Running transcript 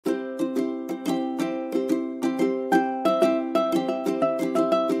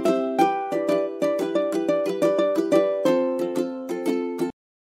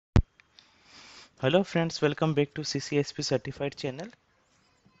Hello friends, welcome back to CCSP certified channel.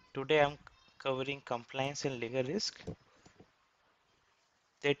 Today I'm covering compliance and legal risk.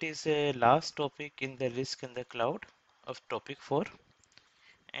 That is a last topic in the risk in the cloud of topic 4.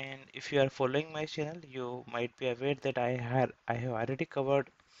 And if you are following my channel, you might be aware that I have already covered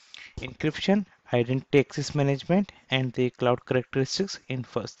encryption, identity access management, and the cloud characteristics in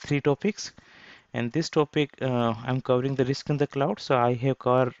first three topics. And this topic I'm covering the risk in the cloud. So I have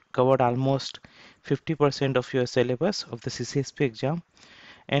covered almost 50% of your syllabus of the CCSP exam.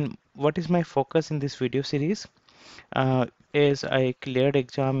 And what is my focus in this video series is I cleared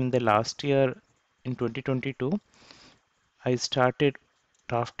exam in the last year in 2022. I started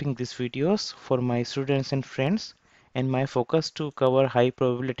drafting these videos for my students and friends, and my focus to cover high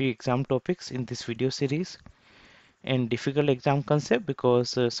probability exam topics in this video series and difficult exam concept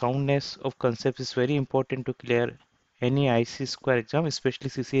because soundness of concepts is very important to clear any IC square exam, especially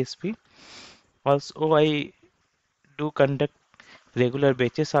CCSP. Also, I do conduct regular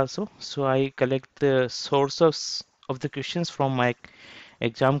batches also, so I collect the sources of the questions from my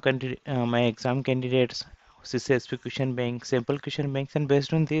exam candidates, CCSP question bank, sample question banks, and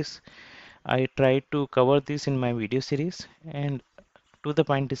based on this I try to cover this in my video series, and to the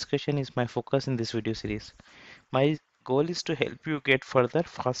point discussion is my focus in this video series. My goal is to help you get further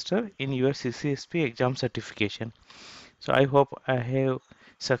faster in your CCSP exam certification. So I hope I have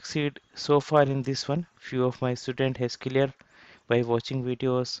succeed so far in this one. Few of my student has cleared by watching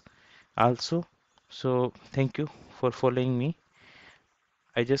videos also. So thank you for following me.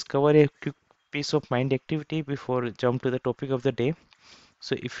 I just cover a quick piece of mind activity before jump to the topic of the day.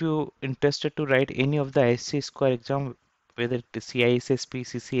 So if you interested to write any of the IC square exam, whether it is CISSP,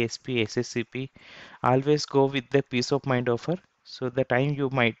 CCSP, SSCP, always go with the peace of mind offer. So the time you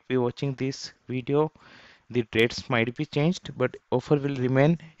might be watching this video, the dates might be changed, but offer will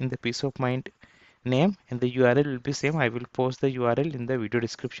remain in the peace of mind name and the URL will be same. I will post the URL in the video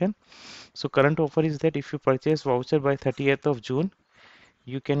description. So current offer is that if you purchase voucher by 30th of June,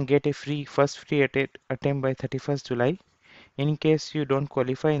 you can get a first free attempt by 31st July. In case you don't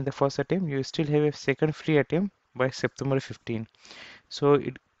qualify in the first attempt, you still have a second free attempt by September 15. So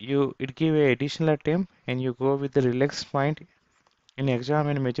it give a additional attempt and you go with the relaxed mind in exam,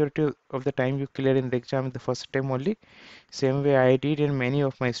 and majority of the time you clear in the exam in the first attempt only. Same way I did and many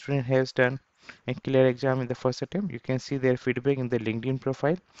of my students has done a clear exam in the first attempt. You can see their feedback in the LinkedIn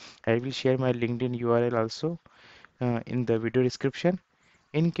profile. I will share my LinkedIn URL also in the video description.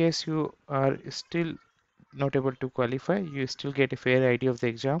 In case you are still not able to qualify, you still get a fair idea of the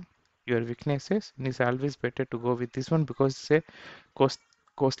exam, your weaknesses, and it's always better to go with this one because it's a cost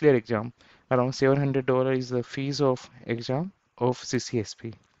costlier exam. Around $700 is the fees of exam of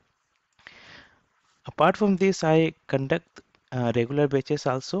CCSP. Apart from this, I conduct regular batches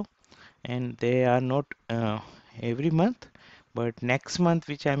also, and they are not every month, but next month,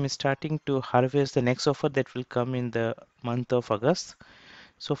 which I'm starting to harvest the next offer that will come in the month of August.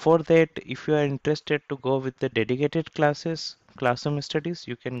 So for that, if you are interested to go with the dedicated classes, classroom studies,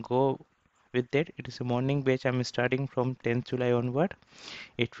 you can go with that. It is a morning batch. I'm starting from 10th July onward.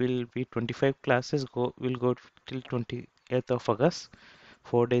 It will be 25 classes. Will go till 28th of August.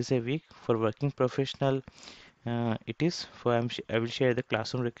 4 days a week for working professional. It is for I will share the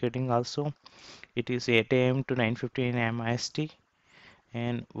classroom recording also. It is 8 a.m. to 9:15 a.m. IST.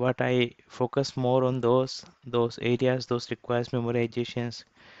 And what I focus more on those areas, those requires memorizations.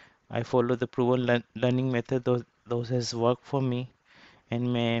 I follow the proven learning method. Those has worked for me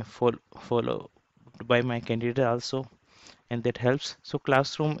and may follow by my candidate also, and that helps. So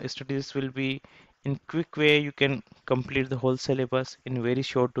classroom studies will be in quick way. You can complete the whole syllabus in very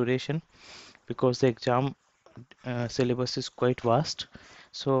short duration because the exam syllabus is quite vast.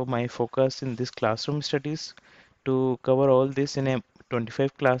 So my focus in this classroom studies to cover all this in a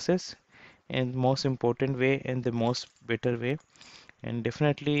 25 classes in most important way and the most better way. And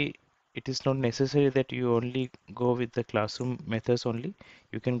definitely it is not necessary that you only go with the classroom methods only.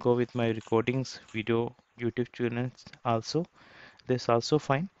 You can go with my recordings, video, YouTube channels also. That's also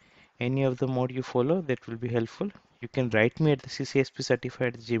fine. Any of the mode you follow that will be helpful. You can write me at the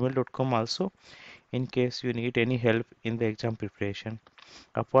ccsp-certified@gmail.com also in case you need any help in the exam preparation.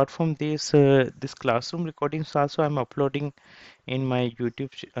 Apart from this classroom recordings also I'm uploading in my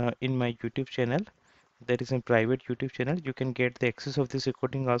YouTube channel. That is a private YouTube channel. You can get the access of this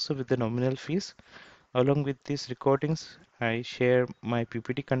recording also with the nominal fees. Along with these recordings, I share my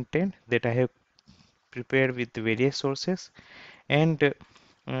PPT content that I have prepared with the various sources, and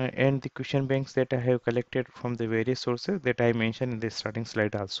the question banks that I have collected from the various sources that I mentioned in the starting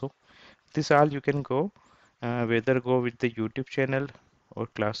slide also. This all you can go, whether go with the YouTube channel or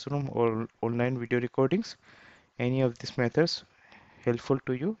classroom or online video recordings, any of these methods helpful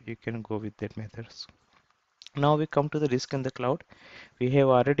to you, you can go with that methods. Now we come to the risk in the cloud. We have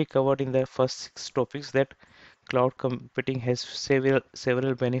already covered in the first 6 topics that cloud computing has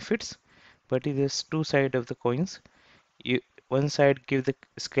several benefits, but it is two sides of the coins. You, one side give the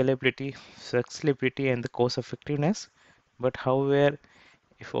scalability, flexibility, and the cost effectiveness. But however,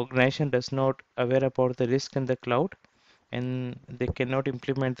 if organization does not aware about the risk in the cloud and they cannot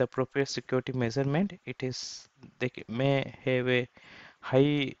implement the appropriate security measurement, they may have a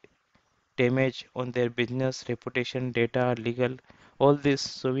high damage on their business, reputation, data, legal, all this.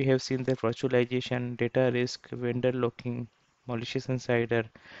 So we have seen the virtualization, data risk, vendor locking, malicious insider,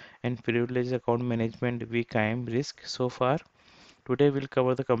 and privileged account management, weak IAM risk so far. Today we'll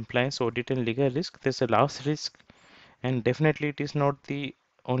cover the compliance, audit, and legal risk. There's a last risk, and definitely it is not the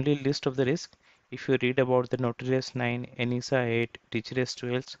only list of the risk. If you read about the Notorious 9, ENISA 8, Teachers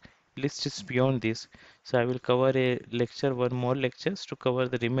 12, list is beyond this. So I will cover one more lectures to cover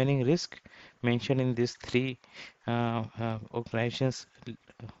the remaining risk mentioned in these three organizations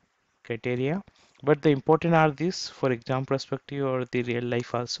criteria. But the important are these for exam perspective or the real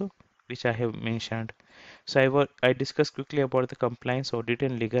life also, which I have mentioned. So I discussed quickly about the compliance, audit,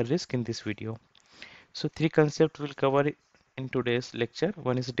 and legal risk in this video. So three concepts we'll cover in today's lecture.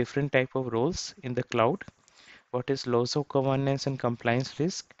 One is different type of roles in the cloud. What is loss of governance and compliance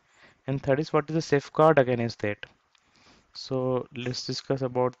risk? And third is what is the safeguard against that? So let's discuss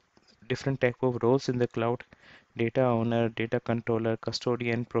about different type of roles in the cloud. Data owner, data controller,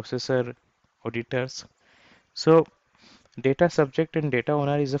 custodian, processor, auditors. So data subject and data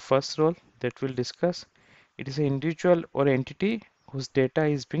owner is the first role that we'll discuss. It is an individual or entity whose data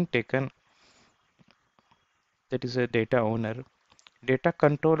is being taken, that is a data owner. Data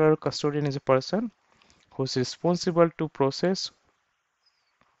controller or custodian is a person who is responsible to process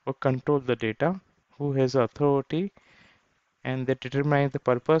or control the data, who has authority and that determines the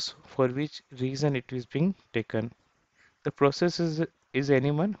purpose for which reason it is being taken. The is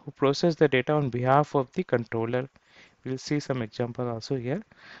anyone who processes the data on behalf of the controller. We'll see some example also here.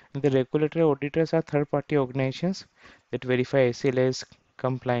 And the regulatory auditors are third-party organizations that verify SLAs,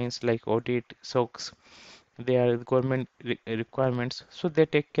 compliance like audit, SOX. They are government requirements, so they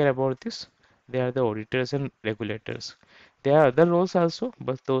take care about this. They are the auditors and regulators. There are other roles also,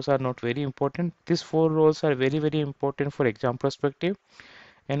 but those are not very important. These four roles are very important for exam perspective,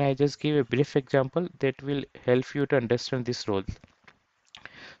 and I just give a brief example that will help you to understand this role.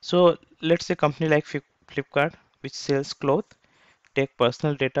 So let's say company like Flipkart, which sells clothes, take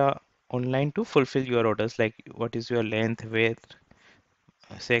personal data online to fulfill your orders, like what is your length, weight,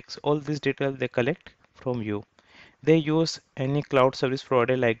 sex, all these data they collect from you. They use any cloud service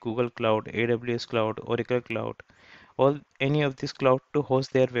provider like Google Cloud, AWS Cloud, Oracle Cloud, all any of these cloud to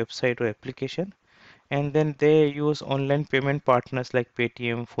host their website or application. And then they use online payment partners like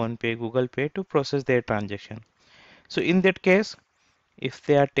Paytm, PhonePe, Google Pay to process their transaction. So in that case, if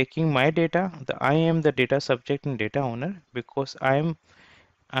they are taking my data, I am the data subject and data owner because I'm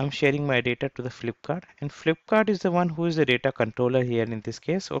sharing my data to the Flipkart, and Flipkart is the one who is the data controller here in this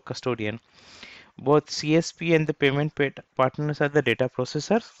case or custodian. Both CSP and the partners are the data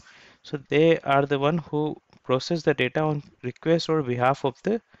processors. So they are the one who process the data on request or behalf of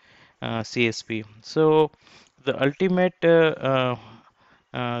the CSP. So the ultimate the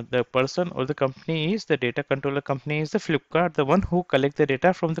person or the company is the data controller company is the Flipkart, the one who collect the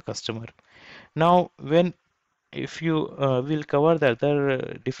data from the customer. Now, when if you will cover the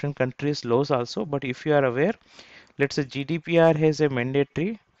other different countries laws also, but if you are aware, let's say GDPR has a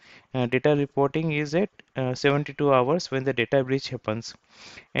mandatory data reporting is at 72 hours when the data breach happens,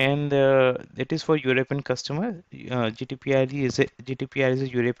 and it is for European customer. GDPR is a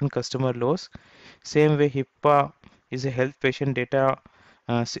European customer laws. Same way HIPAA is a health patient data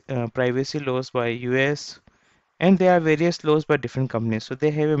privacy laws by US, and there are various laws by different companies. So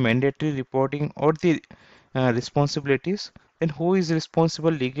they have a mandatory reporting or the responsibilities. Then who is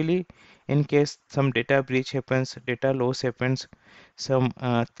responsible legally in case some data breach happens, data loss happens, some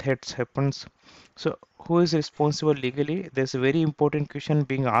threats happens. So who is responsible legally? There's a very important question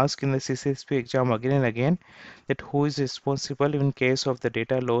being asked in the CCSP exam again and again, that who is responsible in case of the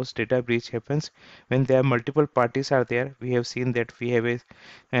data loss, data breach happens when there are multiple parties are there. We have seen that we have a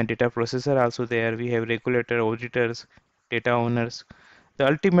data processor also there. We have regulator, auditors, data owners. The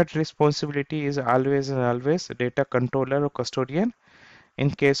ultimate responsibility is always and always data controller or custodian.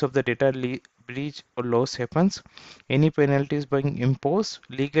 In case of the data breach or loss happens, any penalty is being imposed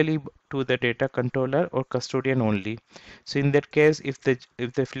legally to the data controller or custodian only. So in that case, if the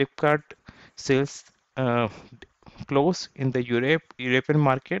Flipkart sells close in the European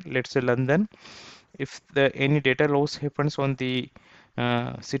market, let's say London, if any data loss happens on the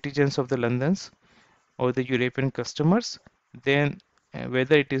citizens of the Londons or the European customers, then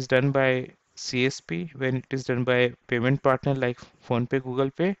whether it is done by CSP, when it is done by payment partner like PhonePe, Google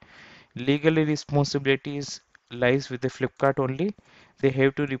Pay, legally responsibilities lies with the Flipkart only. They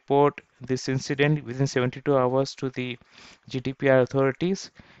have to report this incident within 72 hours to the GDPR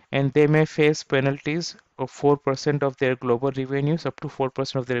authorities, and they may face penalties of 4% of their global revenues, up to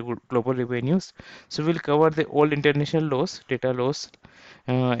 4% of their global revenues. So we'll cover the all international laws, data laws,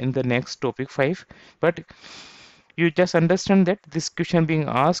 in the next topic 5. But you just understand that this question being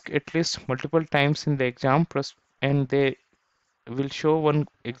asked at least multiple times in the exam, and they will show one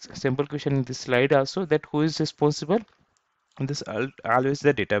sample question in this slide also, that who is responsible. This always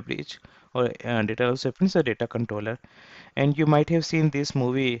the data breach or data loss happens, a data controller. And you might have seen this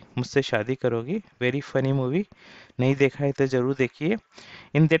movie मुझसे शादी करोगी, very funny movie. नहीं देखा है तो जरूर देखिए.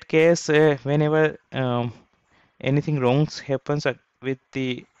 In that case, whenever anything wrongs happens with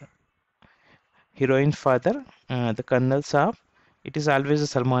the heroine father, the Colonel Saab, it is always the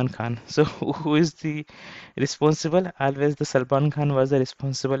Salman Khan. So who is the responsible? Always the Salman Khan was the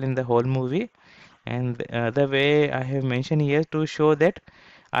responsible in the whole movie. And the way I have mentioned here to show that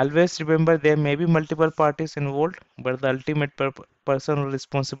always remember there may be multiple parties involved, but the ultimate personal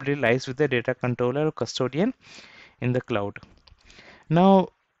responsibility lies with the data controller or custodian in the cloud. Now,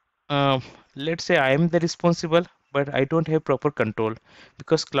 uh, let's say I am the responsible, but I don't have proper control,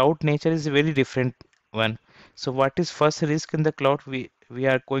 because cloud nature is a very different one. So what is first risk in the cloud? We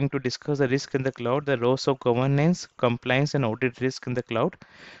are going to discuss the risk in the cloud, the loss of governance, compliance, and audit risk in the cloud.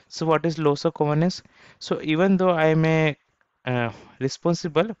 So what is loss of governance? So even though I am a uh,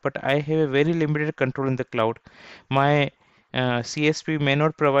 responsible, but I have a very limited control in the cloud. My CSP may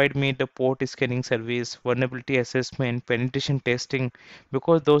not provide me the port scanning service, vulnerability assessment, penetration testing,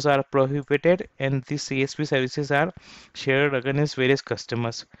 because those are prohibited, and these CSP services are shared against various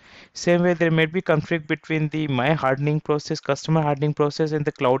customers. Same way, there may be conflict between the my hardening process, customer hardening process, and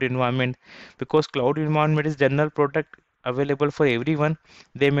the cloud environment, because cloud environment is general product available for everyone.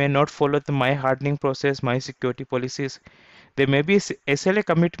 They may not follow the my hardening process, my security policies. There may be SLA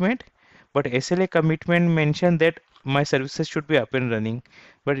commitment, but SLA commitment mention that my services should be up and running,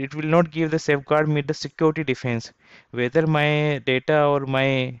 but it will not give the safeguard me the security defense, whether my data or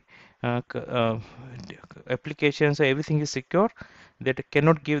my uh, c- uh, applications or everything is secure. That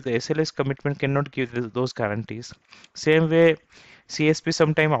cannot give the SLS commitment, cannot give those guarantees. Same way, CSP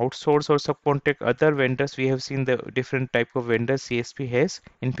sometime outsource or subcontract other vendors. We have seen the different type of vendors CSP has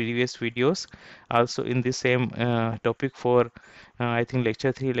in previous videos. Also in the same topic for I think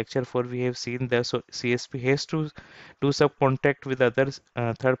lecture 3, lecture 4, we have seen the so CSP has to do subcontract with other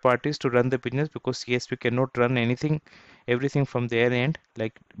third parties to run the business, because CSP cannot run anything, everything from their end.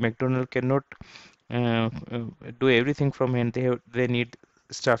 Like McDonald cannot uh, uh, do everything from hand. They need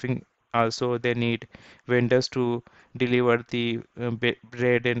staffing, also they need vendors to deliver the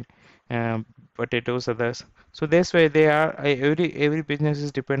bread and potatoes, others. So that's why they are every business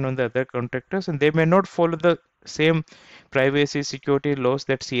is depend on the other contractors, and they may not follow the same privacy security laws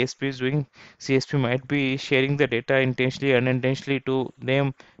that CSP is doing. CSP might be sharing the data intentionally, unintentionally to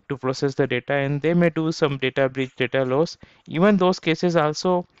them to process the data, and they may do some data breach, data loss. Even those cases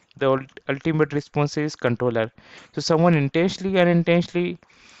also, the ultimate response is controller. So someone intentionally, unintentionally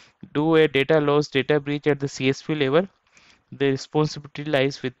do a data loss, data breach at the CSP level, the responsibility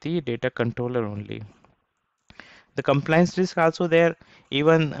lies with the data controller only. The compliance risk also there.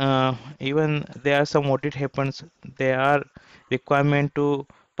 Even there are some audit happens, there are requirement to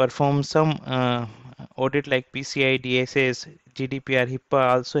perform some audit like PCI DSS, GDPR,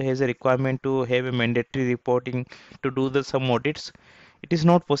 HIPAA also has a requirement to have a mandatory reporting to do the some audits. It is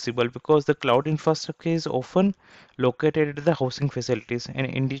not possible because the cloud infrastructure is often located at the housing facilities, and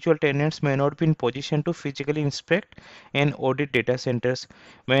individual tenants may not be in position to physically inspect and audit data centers.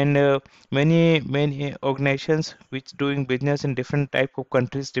 When many organizations which doing business in different type of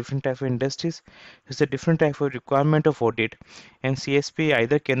countries, different type of industries, has a different type of requirement of audit, and CSP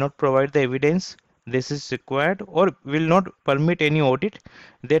either cannot provide the evidence this is required, or will not permit any audit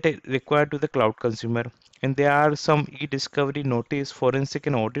that is required to the cloud consumer. And there are some e-discovery notice, forensic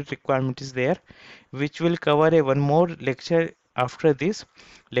and audit requirement is there, which will cover a one more lecture after this,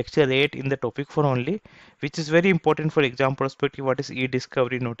 lecture 8 in the topic 4 only, which is very important for exam perspective. What is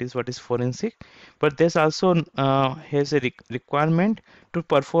e-discovery notice, what is forensic, but this also has a requirement to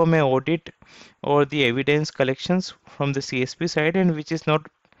perform a audit or the evidence collections from the CSP side, and which is not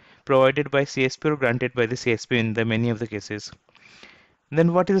provided by CSP or granted by the CSP in the many of the cases.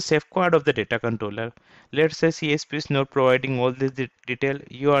 Then what is the safeguard of the data controller? Let's say CSP is not providing all this detail.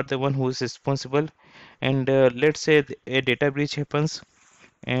 You are the one who is responsible. And let's say a data breach happens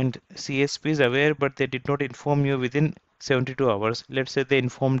and CSP is aware, but they did not inform you within 72 hours. Let's say they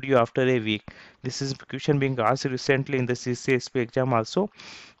informed you after a week. This is question being asked recently in the CCSP exam also,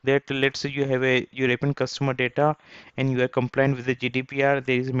 that let's say you have a European customer data and you are compliant with the GDPR.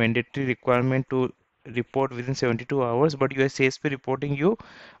 There is a mandatory requirement to report within 72 hours, but your CSP reporting you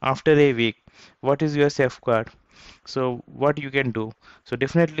after a week. What is your safeguard? So what you can do? So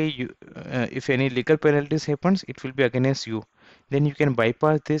definitely you, if any legal penalties happens, it will be against you. Then you can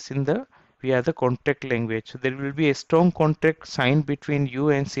bypass this in the via the contract language. So there will be a strong contract signed between you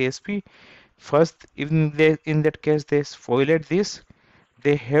and CSP. First, in that case they violate this,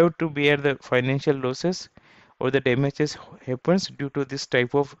 they have to bear the financial losses or the damages happens due to this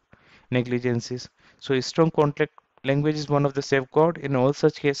type of negligences. So a strong contract language is one of the safeguard. In all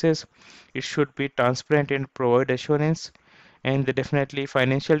such cases, it should be transparent and provide assurance. And definitely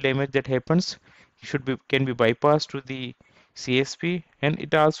financial damage that happens should be can be bypassed to the CSP, and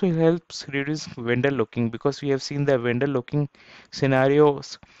it also helps reduce vendor locking, because we have seen the vendor locking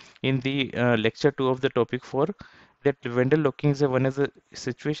scenarios in the lecture 2 of the topic 4, that vendor locking is one of the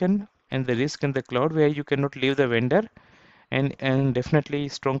situation and the risk in the cloud where you cannot leave the vendor, and definitely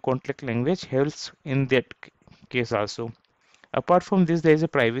strong contract language helps in that case also. Apart from this, there is a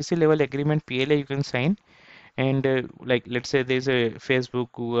privacy level agreement PLA you can sign, and like let's say there's a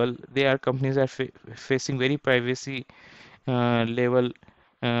Facebook, Google, they are companies are facing very privacy level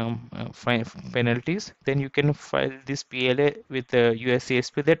penalties. Then you can file this PLA with the US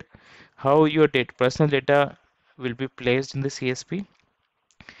CSP, that how your data, personal data will be placed in the CSP,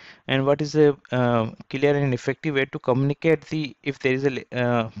 and what is a clear and effective way to communicate the if there is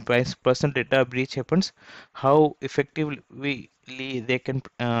a personal data breach happens, how effectively they can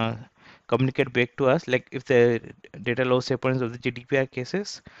communicate back to us, like if the data loss happens of the GDPR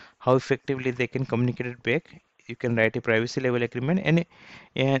cases, how effectively they can communicate it back. You can write a privacy level agreement, and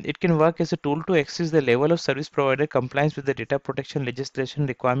it can work as a tool to assess the level of service provider compliance with the data protection legislation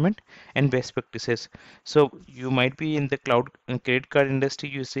requirement and best practices. So you might be in the cloud credit card industry,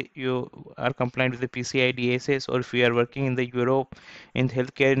 you say you are compliant with the PCI DSS, or if you are working in the Europe in the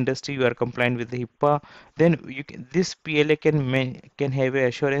healthcare industry, you are compliant with the HIPAA. Then you can, this PLA can have a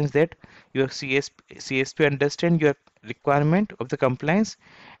assurance that your CSP understand your requirement of the compliance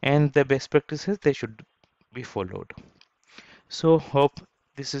and the best practices they should be followed. So hope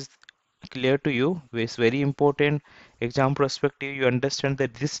this is clear to you. It's very important exam perspective. You understand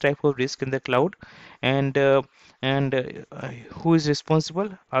that this type of risk in the cloud, and who is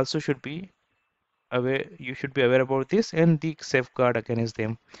responsible also should be aware. You should be aware about this and the safeguard against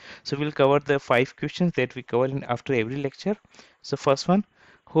them. So we'll cover the 5 questions that we cover in after every lecture. So first one,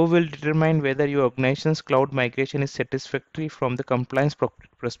 who will determine whether your organization's cloud migration is satisfactory from the compliance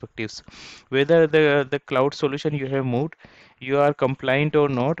perspectives, whether the cloud solution you have moved, you are compliant or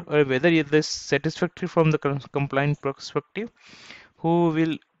not, or whether it is satisfactory from the compliant perspective. Who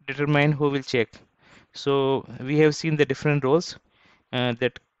will determine, who will check? So we have seen the different roles,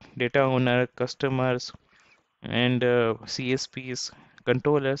 that data owner, customers, and CSPs,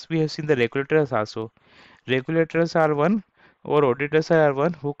 controllers. We have seen the regulators also. Regulators are one, or auditors are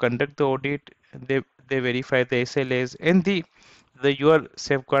one, who conduct the audit. They verify the SLAs and the your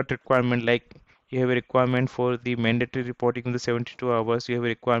safeguard requirement, like you have a requirement for the mandatory reporting in the 72 hours. You have a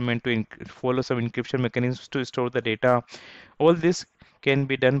requirement to follow some encryption mechanisms to store the data. All this can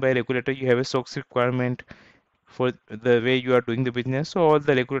be done by regulator. You have a SOX requirement for the way you are doing the business. So all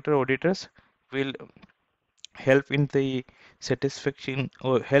the regulator auditors will help in the satisfaction,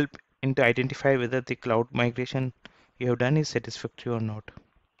 or help in to identify whether the cloud migration you have done is satisfactory or not.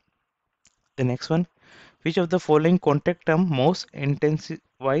 The next one, which of the following contract term most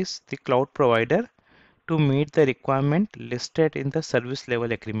intensifies the cloud provider to meet the requirement listed in the service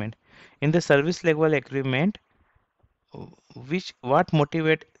level agreement? In the service level agreement, which what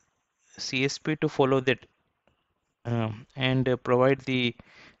motivate CSP to follow that, and provide the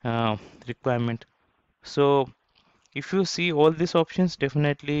uh, requirement? So if you see all these options,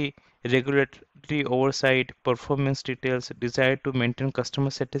 definitely regulatory oversight, performance details, desire to maintain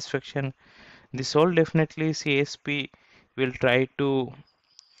customer satisfaction, this all definitely CSP will try to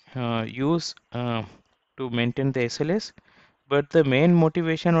use to maintain the SLS. But the main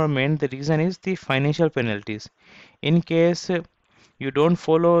motivation, or main the reason, is the financial penalties. In case you don't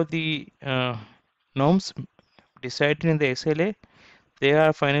follow the norms decided in the SLA, there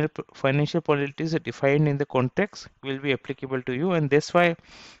are financial penalties defined in the contracts will be applicable to you, and that's why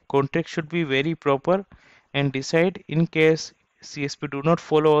contract should be very proper and decide in case CSP do not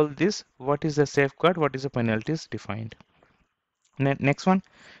follow all this, what is the safeguard, what is the penalties defined? Next one,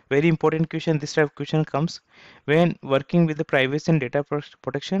 very important question. This type of question comes when working with the privacy and data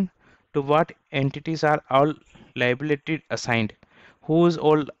protection. To what entities are all liability assigned? Who is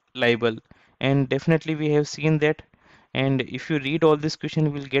all liable? And definitely we have seen that. And if you read all this question,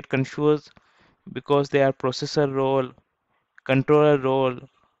 you will get confused because they are processor role, controller role.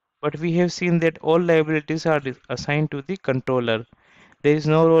 But we have seen that all liabilities are assigned to the controller. There is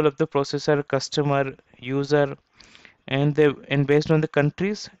no role of the processor, customer, user, and based on the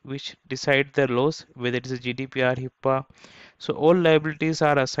countries which decide the laws, whether it is a GDPR, HIPAA, so all liabilities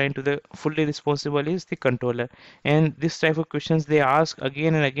are assigned to the fully responsible is the controller. And this type of questions they ask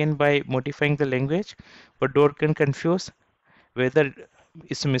again and again by modifying the language, but don't can confuse whether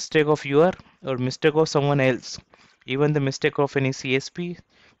it's a mistake of your or mistake of someone else. Even the mistake of any CSP,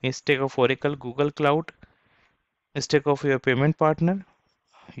 mistake of Oracle, Google Cloud, mistake of your payment partner,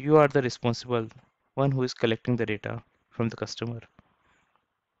 you are the responsible one who is collecting the data from the customer.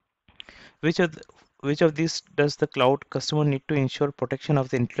 Which of which of these does the cloud customer need to ensure protection of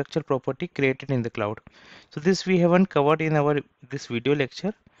the intellectual property created in the cloud? So this we haven't covered in our this video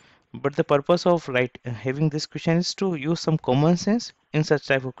lecture, but the purpose of having this question is to use some common sense in such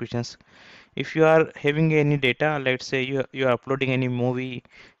type of questions. If you are having any data, let's say you are uploading any movie,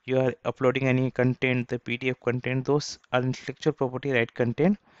 you are uploading any content, the PDF content, those are intellectual property right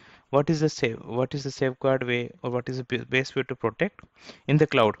content. What is the safeguard way, or what is the best way to protect in the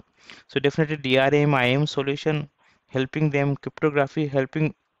cloud? So definitely DRM IAM solution helping them, cryptography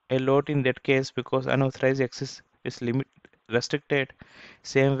helping a lot in that case because unauthorized access is limit restricted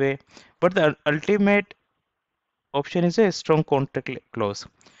same way. But the ultimate option is a strong contract clause,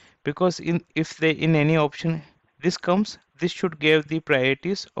 because in if they in any option this comes, this should give the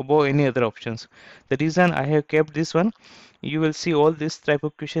priorities above any other options. The reason I have kept this one, you will see all this type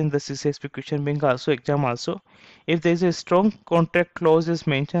of question, the CCSP question being also exam also. If there is a strong contract clause is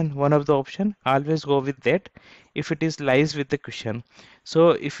mentioned, one of the option, always go with that if it is lies with the question.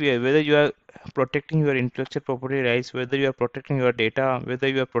 So if you whether you are protecting your intellectual property rights, whether you are protecting your data, whether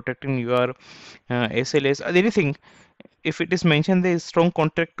you are protecting your SLS or anything, if it is mentioned the strong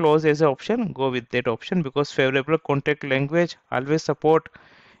contract clause as an option, go with that option because favorable contract language always support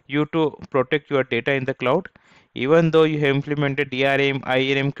you to protect your data in the cloud. Even though you have implemented DRM,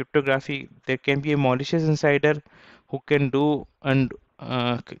 IRM cryptography, there can be a malicious insider who can do and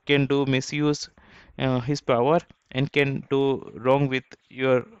can do misuse his power and can do wrong with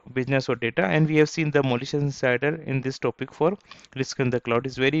your business or data. And we have seen the malicious insider in this topic for risk in the cloud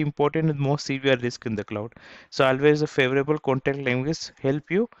is very important and most severe risk in the cloud. So always a favorable contract language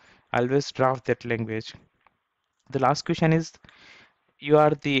help you. Always draft that language. The last question is, you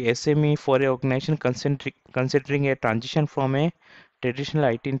are the SME for a organization considering a transition from a traditional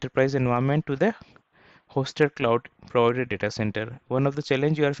IT enterprise environment to the hosted cloud provider data center. One of the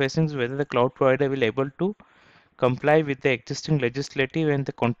challenge you are facing is whether the cloud provider will able to comply with the existing legislative and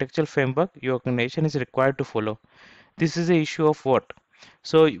the contextual framework your organization is required to follow. This is the issue of what?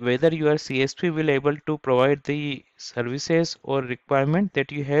 So whether your CSP will able to provide the services or requirement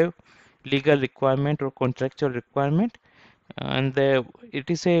that you have legal requirement or contractual requirement, and it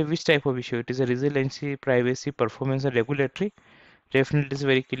is a which type of issue? It is a resiliency, privacy, performance, and regulatory. Definitely, it is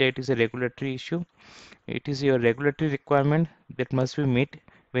very clear. It is a regulatory issue. It is your regulatory requirement that must be met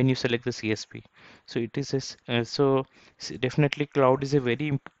when you select the CSP. So it is definitely cloud is a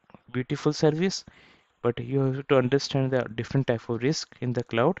very beautiful service, but you have to understand the different type of risk in the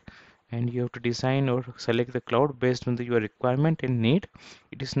cloud, and you have to design or select the cloud based on your requirement and need.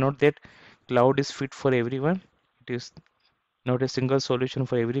 It is not that cloud is fit for everyone. It is not a single solution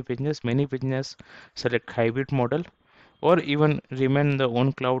for every business. Many business select hybrid model or even remain the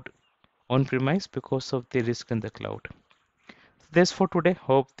own cloud on premise because of the risk in the cloud. That's for today.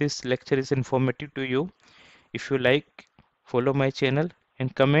 Hope this lecture is informative to you. If you like, follow my channel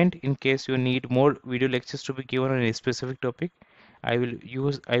and comment in case you need more video lectures to be given on a specific topic. I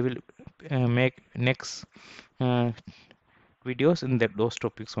will make next uh, videos in those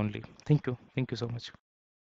topics only. Thank you so much.